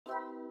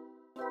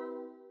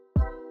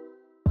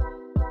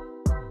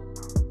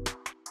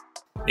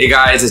Hey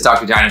guys, it's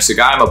Dr. Daniel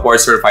Sugai. I'm a board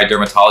certified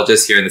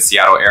dermatologist here in the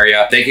Seattle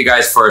area. Thank you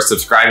guys for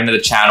subscribing to the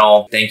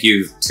channel. Thank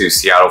you to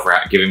Seattle for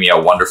giving me a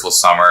wonderful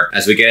summer.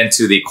 As we get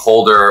into the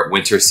colder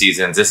winter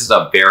seasons, this is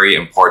a very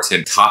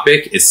important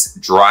topic. It's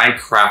dry,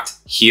 cracked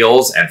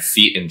heels and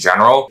feet in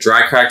general.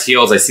 Dry, cracked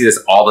heels, I see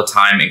this all the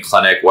time in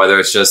clinic, whether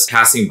it's just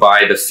passing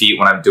by the feet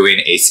when I'm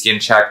doing a skin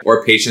check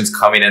or patients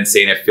coming in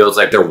saying it feels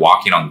like they're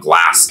walking on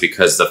glass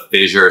because the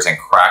fissures and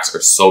cracks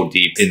are so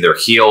deep in their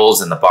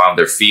heels and the bottom of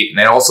their feet. And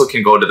it also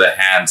can go to the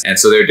hands. And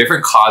so there are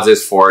different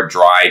causes for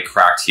dry,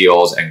 cracked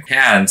heels and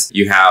hands.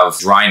 You have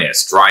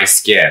dryness, dry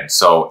skin.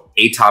 So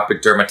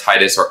atopic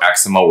dermatitis or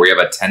eczema, where you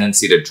have a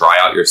tendency to dry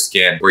out your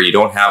skin, where you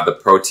don't have the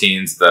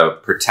proteins, the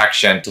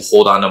protection to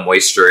hold on to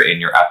moisture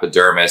in your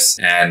epidermis.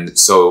 And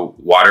so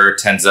water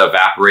tends to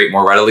evaporate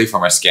more readily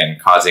from our skin,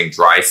 causing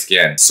dry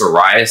skin.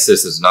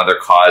 Psoriasis is another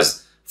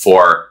cause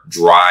for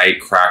dry,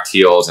 cracked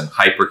heels and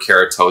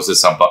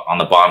hyperkeratosis on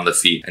the bottom of the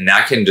feet. And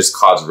that can just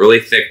cause really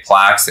thick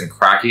plaques and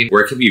cracking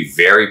where it can be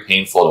very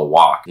painful to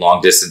walk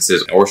long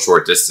distances or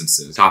short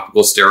distances.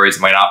 Topical steroids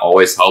might not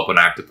always help when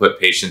I have to put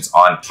patients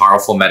on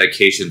powerful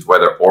medications,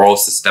 whether oral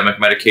systemic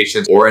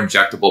medications or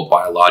injectable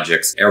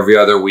biologics, every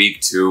other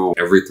week to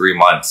every 3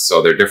 months.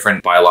 So there are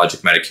different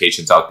biologic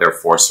medications out there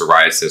for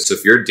psoriasis. So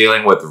if you're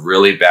dealing with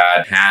really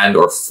bad hand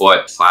or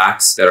foot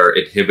plaques that are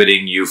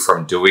inhibiting you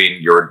from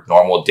doing your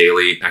normal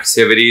daily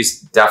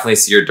activities, definitely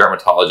see your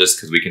dermatologist,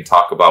 because we can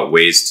talk about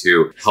ways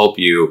to help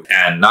you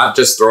and not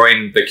just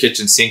throwing the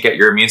kitchen sink at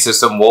your immune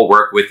system. We'll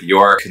work with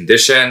your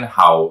condition,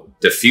 how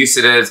diffuse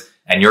it is,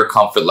 and your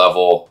comfort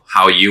level,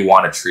 how you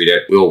want to treat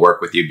it. We'll work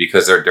with you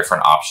because there are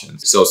different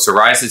options. So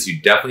psoriasis,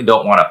 you definitely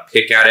don't want to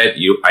pick at it.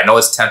 I know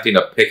it's tempting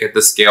to pick at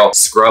the scale,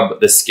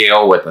 scrub the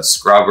scale with a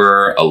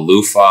scrubber, a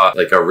loofah,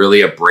 like a really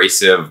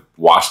abrasive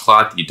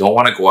washcloth. You don't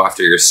want to go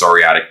after your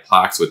psoriatic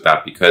plaques with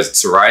that, because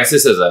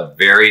psoriasis is a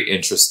very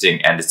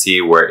interesting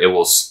entity where it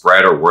will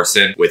spread or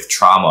worsen with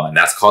trauma, and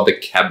that's called the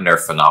Kebner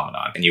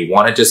phenomenon. And you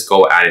want to just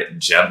go at it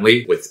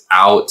gently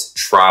without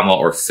trauma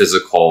or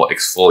physical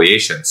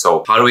exfoliation.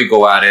 So how do we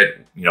go at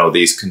it? You know,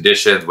 these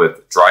conditions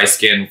with dry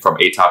skin from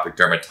atopic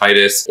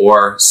dermatitis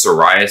or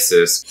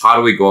psoriasis, how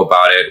do we go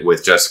about it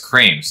with just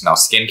creams? Now,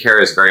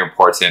 skincare is very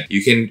important.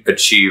 You can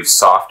achieve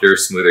softer,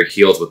 smoother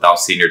heels without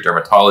seeing your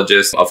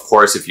dermatologist. Of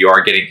course, if you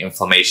are getting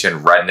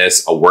inflammation,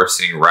 redness, a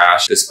worsening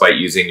rash, despite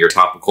using your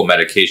topical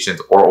medications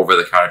or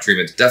over-the-counter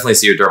treatments, definitely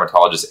see your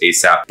dermatologist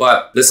ASAP.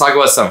 But let's talk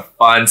about some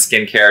fun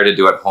skincare to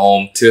do at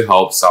home to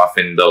help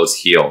soften those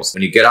heels.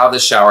 When you get out of the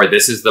shower,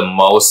 this is the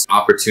most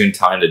opportune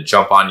time to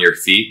jump on your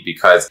feet,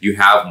 because you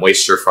have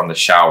moisture from the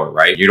shower,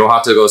 right? You don't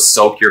have to go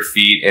soak your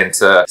feet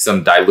into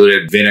some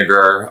diluted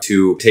vinegar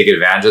to take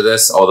advantage of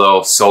this,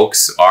 although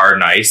soaks are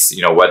nice,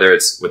 you know, whether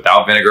it's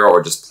without vinegar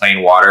or just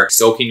plain water.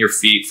 Soaking your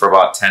feet for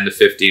about 10 to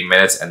 15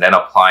 minutes and then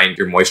applying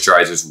your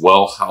moisturizers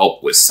will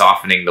help with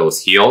softening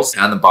those heels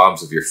and the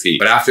bottoms of your feet.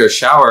 But after a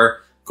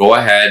shower, go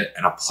ahead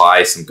and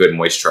apply some good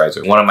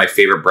moisturizer. One of my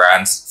favorite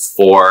brands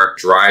for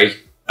dry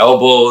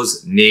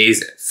elbows,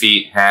 knees,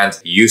 feet,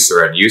 hands,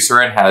 Eucerin.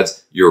 Eucerin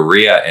has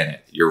urea in it.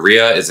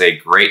 Urea is a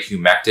great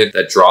humectant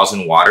that draws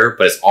in water,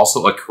 but it's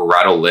also a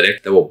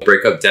keratolytic that will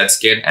break up dead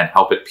skin and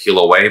help it peel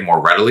away more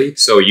readily.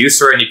 So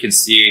Eucerin, you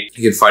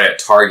can find at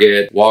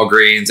Target,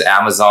 Walgreens,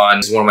 Amazon.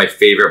 It's one of my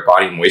favorite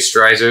body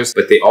moisturizers,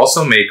 but they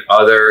also make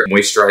other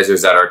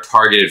moisturizers that are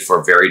targeted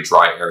for very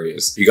dry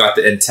areas. You got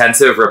the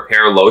Intensive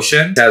Repair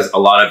Lotion. It has a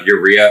lot of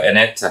urea in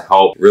it to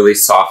help really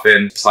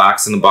soften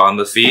plaques in the bottom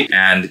of the feet.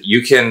 And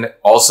you can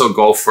also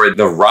go for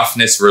the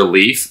Roughness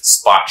Relief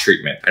Spot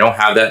Treatment. I don't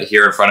have that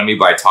here in front of me,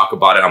 but I talk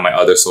about it on my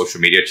other social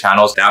media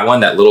channels. That one,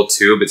 that little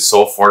tube, it's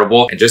so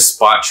affordable, and just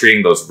spot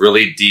treating those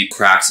really deep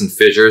cracks and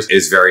fissures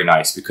is very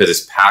nice because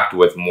it's packed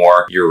with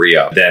more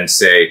urea than,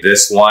 say,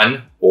 this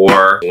one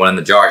or the one in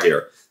the jar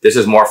here. This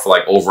is more for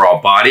like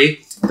overall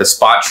body. The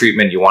spot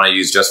treatment you want to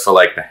use just for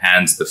like the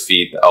hands, the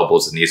feet, the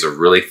elbows, and these are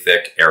really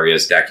thick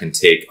areas that can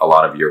take a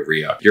lot of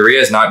urea.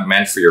 Urea is not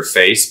meant for your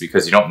face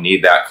because you don't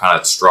need that kind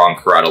of strong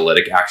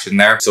keratolytic action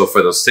there. So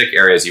for those thick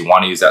areas, you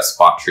want to use that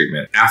spot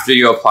treatment. After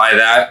you apply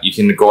that, you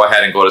can go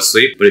ahead and go to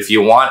sleep. But if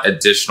you want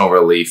additional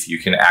relief, you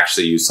can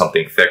actually use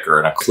something thicker,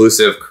 an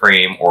occlusive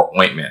cream or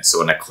ointment.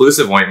 So an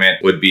occlusive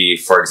ointment would be,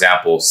 for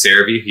example,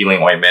 CeraVe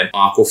Healing Ointment,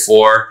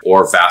 Aquaphor,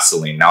 or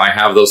Vaseline. Now I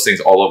have those things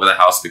all over the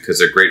house because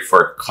they're great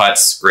for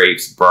cuts,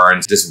 scrapes,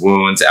 burns, just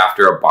wounds.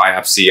 After a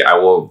biopsy, I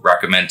will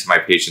recommend to my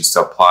patients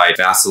to apply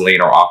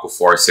Vaseline or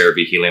Aquaphor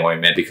CeraVe Healing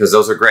Ointment because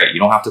those are great. You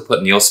don't have to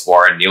put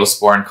Neosporin.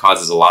 Neosporin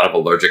causes a lot of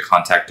allergic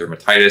contact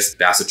dermatitis.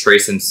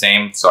 Bacitracin,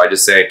 same. So I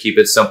just say keep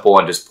it simple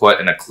and just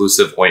put an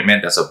occlusive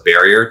ointment that's a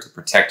barrier to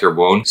protect your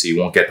wound so you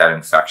won't get that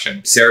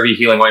infection. CeraVe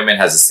Healing Ointment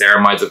has the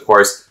ceramides, of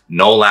course,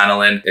 no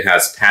lanolin. It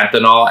has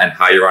panthenol and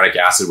hyaluronic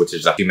acid, which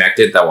is a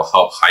humectant that will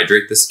help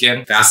hydrate the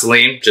skin.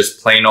 Vaseline,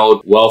 just plain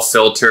old,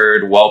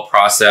 well-filtered,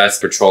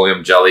 well-processed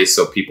petroleum jelly.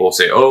 So people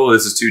say, oh,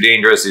 this is too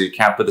dangerous. You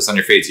can't put this on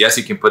your face. Yes,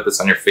 you can put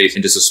this on your face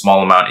in just a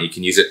small amount, and you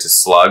can use it to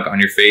slug on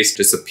your face,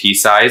 just a pea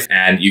size.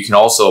 And you can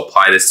also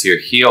apply this to your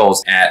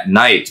heels at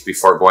night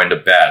before going to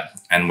bed.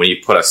 And when you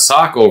put a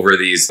sock over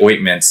these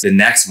ointments, the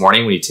next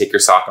morning when you take your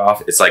sock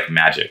off, it's like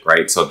magic,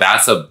 right? So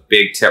that's a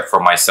big tip for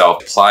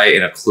myself. Apply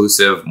an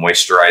occlusive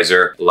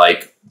moisturizer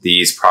like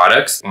these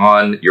products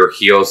on your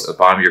heels, the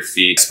bottom of your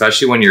feet,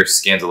 especially when your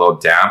skin's a little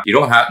damp. You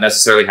don't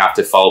necessarily have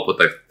to follow up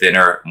with a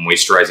thinner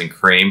moisturizing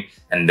cream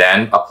and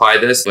then apply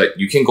this, but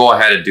you can go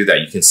ahead and do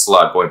that. You can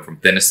slug, going from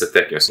thinnest to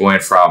thickest,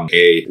 going from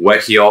a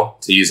wet heel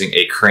to using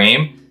a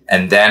cream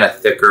and then a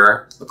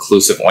thicker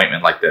occlusive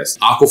ointment like this.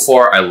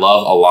 Aquaphor, I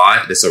love a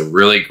lot. It's a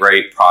really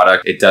great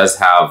product. It does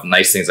have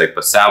nice things like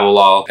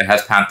bisabolol. It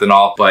has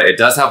panthenol, but it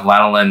does have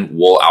lanolin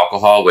wool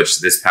alcohol,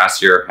 which this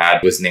past year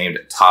was named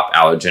top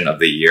allergen of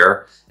the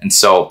year. And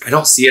so I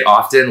don't see it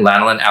often,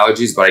 lanolin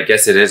allergies, but I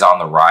guess it is on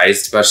the rise,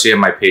 especially in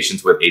my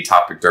patients with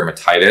atopic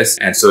dermatitis.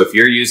 And so if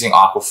you're using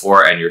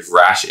Aquaphor and your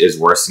rash is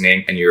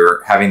worsening and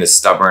you're having this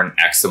stubborn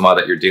eczema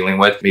that you're dealing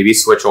with, maybe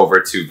switch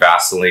over to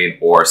Vaseline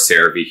or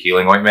CeraVe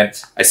healing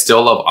ointment. I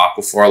still love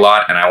Aquaphor a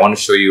lot, and I want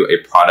to show you a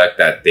product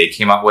that they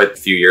came out with a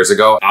few years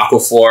ago.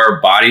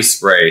 Aquaphor body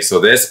spray. So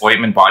this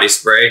ointment body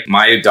spray,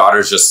 my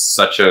daughter's just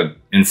such a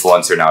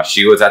influencer now.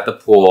 She was at the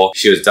pool.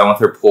 She was done with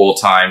her pool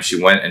time. She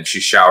went and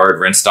she showered,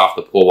 rinsed off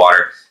the pool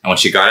water. And when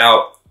she got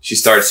out, she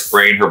started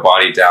spraying her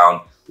body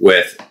down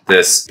with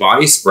this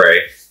body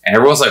spray. And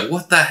everyone's like,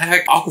 what the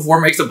heck?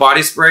 Aquaphor makes a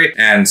body spray?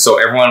 And so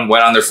everyone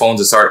went on their phones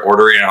and started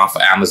ordering it off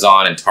of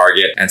Amazon and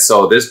Target. And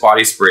so this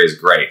body spray is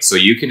great. So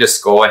you can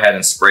just go ahead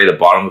and spray the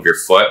bottom of your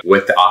foot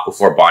with the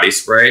Aquaphor body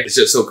spray. It's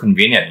just so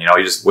convenient. You know,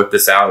 you just whip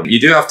this out. You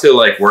do have to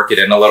like work it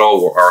in a little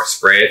or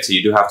spray it. So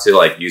you do have to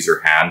like use your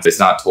hands. It's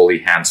not totally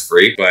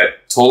hands-free, but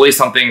totally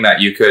something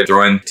that you could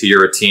throw into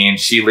your routine.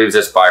 She leaves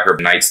this by her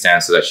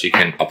nightstand so that she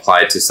can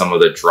apply it to some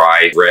of the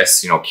dry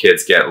wrists. You know,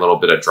 kids get a little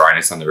bit of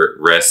dryness on their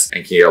wrists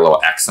and can get a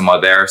little eczema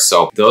there.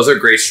 So those are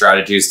great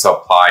strategies to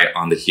apply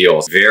on the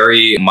heels.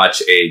 Very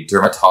much a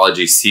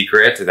dermatology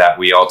secret that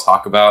we all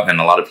talk about and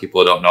a lot of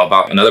people don't know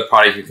about. Another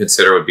product you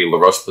consider would be La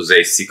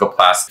Roche-Posay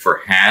Cicaplast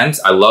for hands.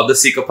 I love the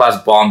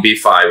Cicaplast Balm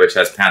B5, which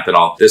has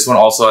panthenol. This one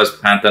also has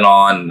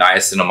panthenol and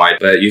niacinamide,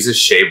 but it uses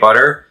shea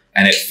butter.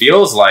 And it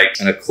feels like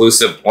an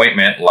occlusive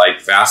ointment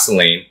like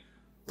Vaseline,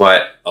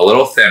 but a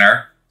little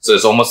thinner. So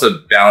it's almost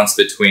a balance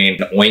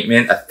between an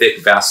ointment, a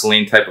thick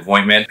Vaseline type of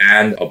ointment,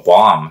 and a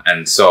balm.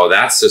 And so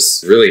that's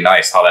just really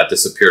nice how that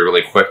disappeared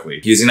really quickly.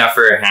 Using that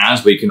for your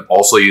hands, but you can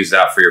also use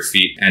that for your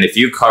feet. And if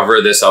you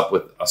cover this up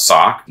with a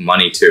sock,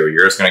 money too.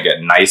 You're just gonna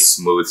get nice,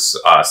 smooth,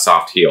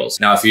 soft heels.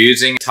 Now, if you're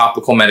using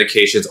topical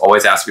medications,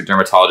 always ask your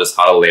dermatologist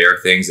how to layer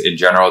things. In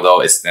general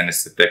though, it's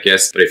thinnest to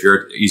thickest. But if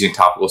you're using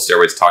topical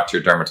steroids, talk to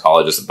your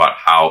dermatologist about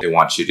how they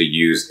want you to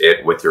use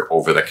it with your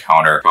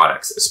over-the-counter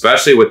products.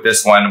 Especially with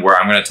this one, where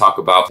I'm gonna talk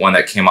about one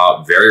that came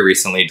out very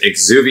recently,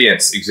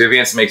 Exuviance.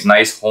 Exuviance makes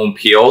nice home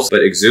peels,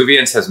 but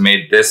Exuviance has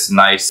made this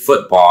nice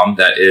foot balm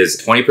that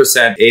is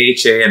 20%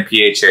 AHA and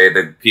PHA.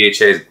 The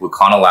PHA is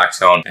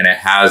gluconolactone, and it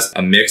has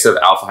a mix of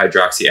alpha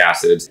hydroxy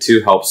acids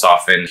to help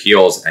soften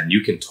heels, and you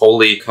can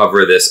totally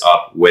cover this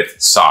up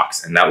with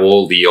socks, and that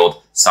will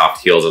yield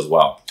soft heels as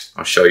well.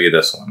 I'll show you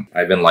this one.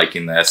 I've been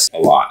liking this a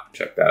lot.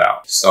 Check that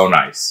out. So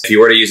nice. If you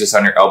were to use this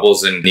on your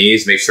elbows and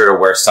knees, make sure to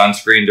wear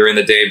sunscreen during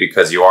the day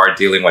because you are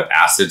dealing with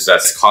acids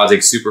that's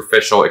causing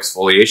superficial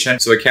exfoliation.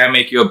 So it can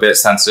make you a bit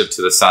sensitive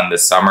to the sun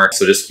this summer.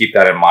 So just keep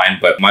that in mind.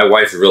 But my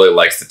wife really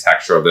likes the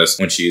texture of this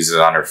when she uses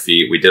it on her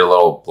feet. We did a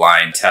little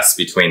blind test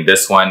between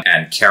this one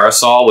and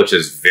Kerasal, which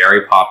is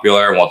very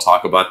popular. And we'll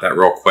talk about that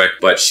real quick.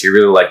 But she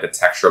really liked the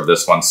texture of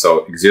this one.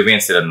 So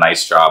Exuviance did a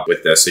nice job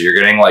with this. So you're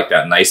getting like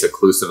that nice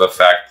occlusive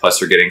effect.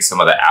 Plus you're getting some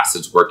of the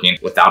acids working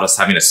without us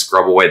having to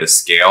scrub away the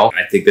scale.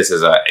 I think this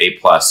is a A+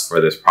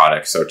 for this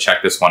product. So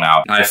check this one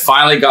out. I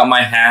finally got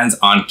my hands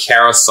on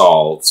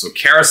Kerasal. So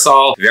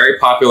Kerasal, very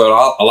popular.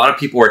 A lot of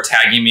people were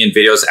tagging me in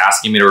videos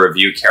asking me to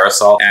review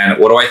Kerasal. And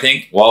what do I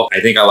think? Well, I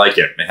think I like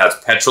it. It has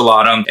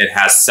petrolatum. It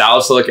has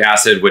salicylic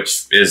acid,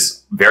 which is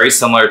very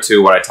similar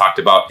to what I talked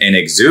about in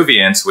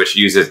Exuviance, which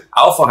uses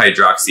alpha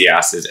hydroxy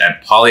acids and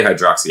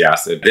polyhydroxy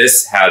acid.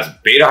 This has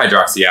beta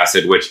hydroxy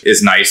acid, which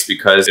is nice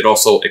because it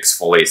also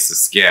exfoliates the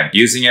skin.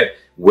 Using it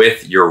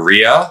with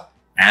urea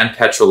and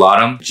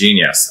petrolatum,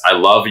 genius. I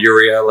love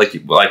urea, like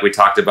we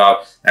talked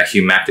about, that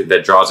humectant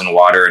that draws in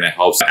water and it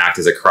helps act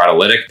as a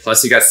keratolytic.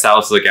 Plus you got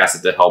salicylic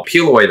acid to help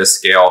peel away the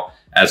scale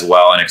as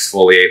well and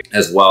exfoliate,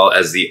 as well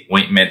as the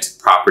ointment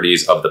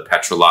properties of the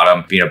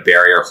petrolatum being a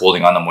barrier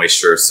holding on the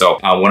moisture. So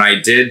when I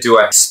did do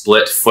a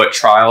split foot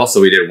trial, so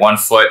we did one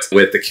foot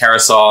with the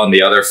Kerasal and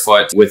the other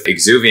foot with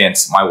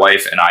Exuviance, my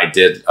wife and I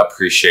did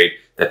appreciate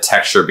the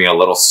texture being a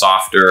little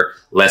softer,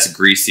 less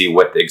greasy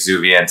with the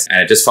Exuviance,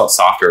 and it just felt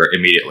softer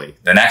immediately.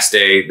 The next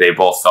day, they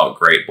both felt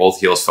great. Both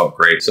heels felt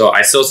great. So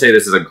I still say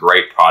this is a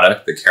great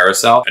product, the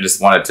Kerasal. I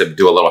just wanted to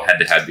do a little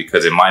head-to-head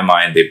because in my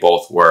mind, they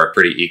both were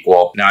pretty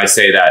equal. Now I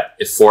say that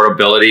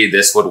affordability,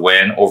 this would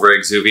win over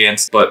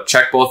Exuviance, but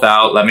check both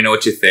out. Let me know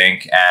what you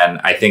think.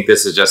 And I think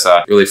this is just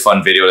a really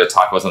fun video to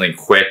talk about something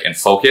quick and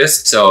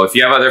focused. So if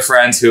you have other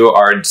friends who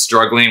are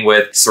struggling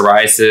with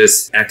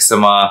psoriasis,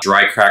 eczema,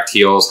 dry cracked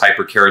heels,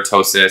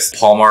 hyperkeratosis, keratosis,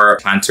 palmar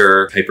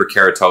plantar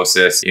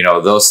hyperkeratosis, you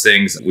know, those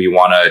things we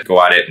want to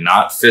go at it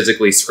not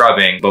physically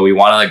scrubbing, but we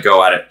want to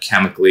go at it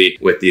chemically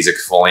with these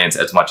exfoliants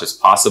as much as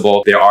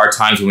possible. There are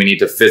times when we need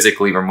to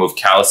physically remove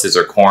calluses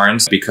or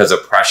corns because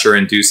of pressure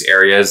induced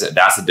areas.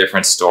 That's a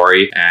different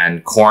story.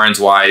 And corns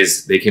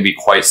wise, they can be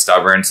quite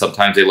stubborn.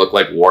 Sometimes they look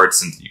like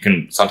warts, and you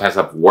can sometimes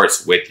have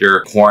warts with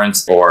your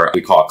corns, or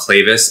we call it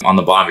clavus on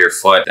the bottom of your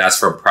foot. That's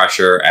from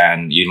pressure,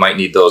 and you might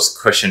need those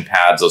cushion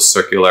pads, those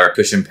circular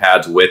cushion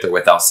pads with or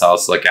without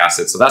salicylic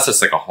acid. So that's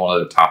just like a whole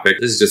other topic.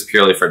 This is just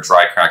purely for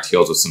dry cracked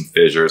heels with some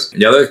fissures.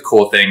 The other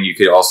cool thing you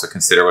could also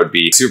consider would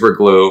be super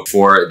glue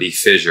for the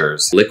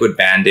fissures. Liquid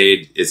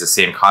band-aid is the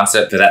same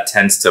concept, but that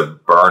tends to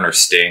burn or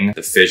sting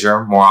the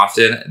fissure more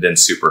often than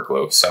super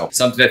glue. So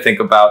something to think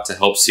about to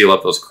help seal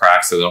up those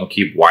cracks so they don't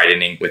keep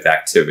widening with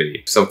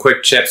activity. Some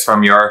quick tips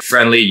from your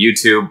friendly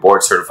YouTube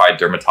board certified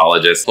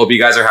dermatologist. Hope you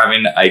guys are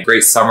having a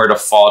great summer to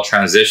fall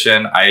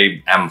transition.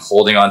 I am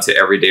holding on to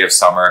every day of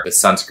summer with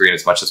sunscreen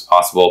as much as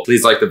possible.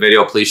 Please like the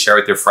video. Please share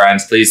with your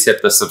friends. Please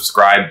hit the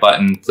subscribe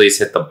button. Please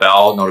hit the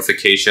bell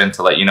notification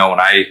to let you know when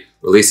I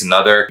release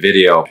another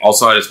video.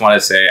 Also, I just want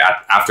to say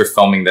after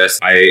filming this,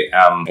 I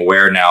am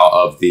aware now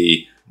of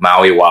the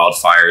Maui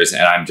wildfires,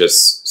 and I'm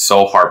just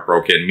so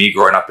heartbroken. Me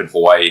growing up in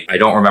Hawaii, I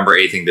don't remember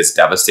anything this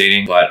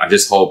devastating, but I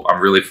just hope,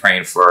 I'm really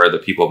praying for the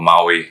people of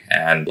Maui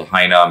and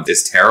Lahaina.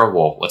 It's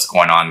terrible what's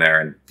going on there,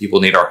 and people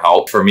need our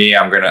help. For me,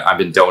 I've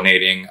been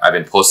donating. I've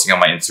been posting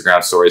on my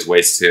Instagram stories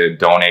ways to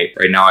donate.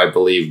 Right now, I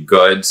believe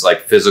goods,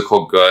 like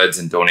physical goods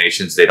and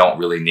donations, they don't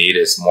really need.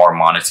 It's more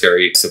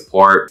monetary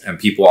support, and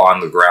people on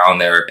the ground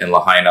there in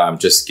Lahaina. I'm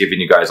just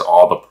giving you guys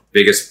all the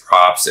biggest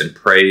props and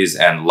praise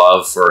and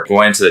love for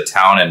going to the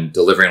town and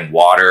delivering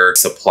water,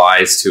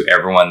 supplies to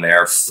everyone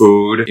there,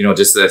 food, you know,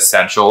 just the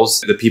essentials.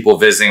 The people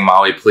visiting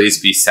Maui,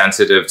 please be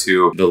sensitive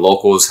to the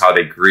locals, how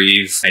they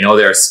grieve. I know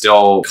there are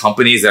still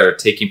companies that are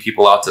taking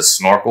people out to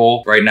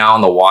snorkel right now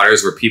in the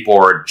waters where people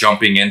are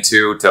jumping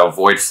into to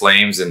avoid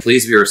flames. And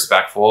please be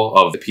respectful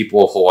of the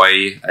people of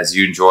Hawaii as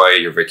you enjoy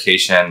your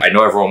vacation. I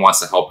know everyone wants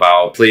to help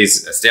out.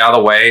 Please stay out of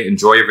the way,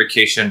 enjoy your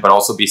vacation, but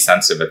also be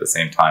sensitive at the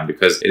same time,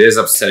 because it is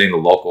upsetting the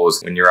locals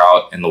when you're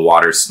out in the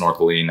water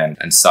snorkeling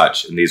and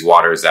such, in these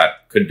waters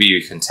that could be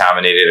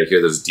contaminated. I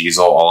hear there's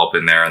diesel all up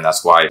in there, and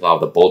that's why a lot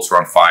of the boats are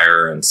on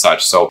fire and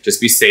such. So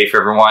just be safe,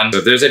 everyone. So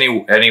if there's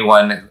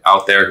anyone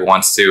out there who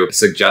wants to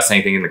suggest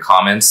anything in the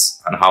comments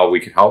on how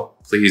we can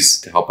help, please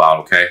to help out,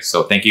 okay?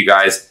 So thank you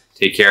guys.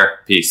 Take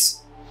care. Peace.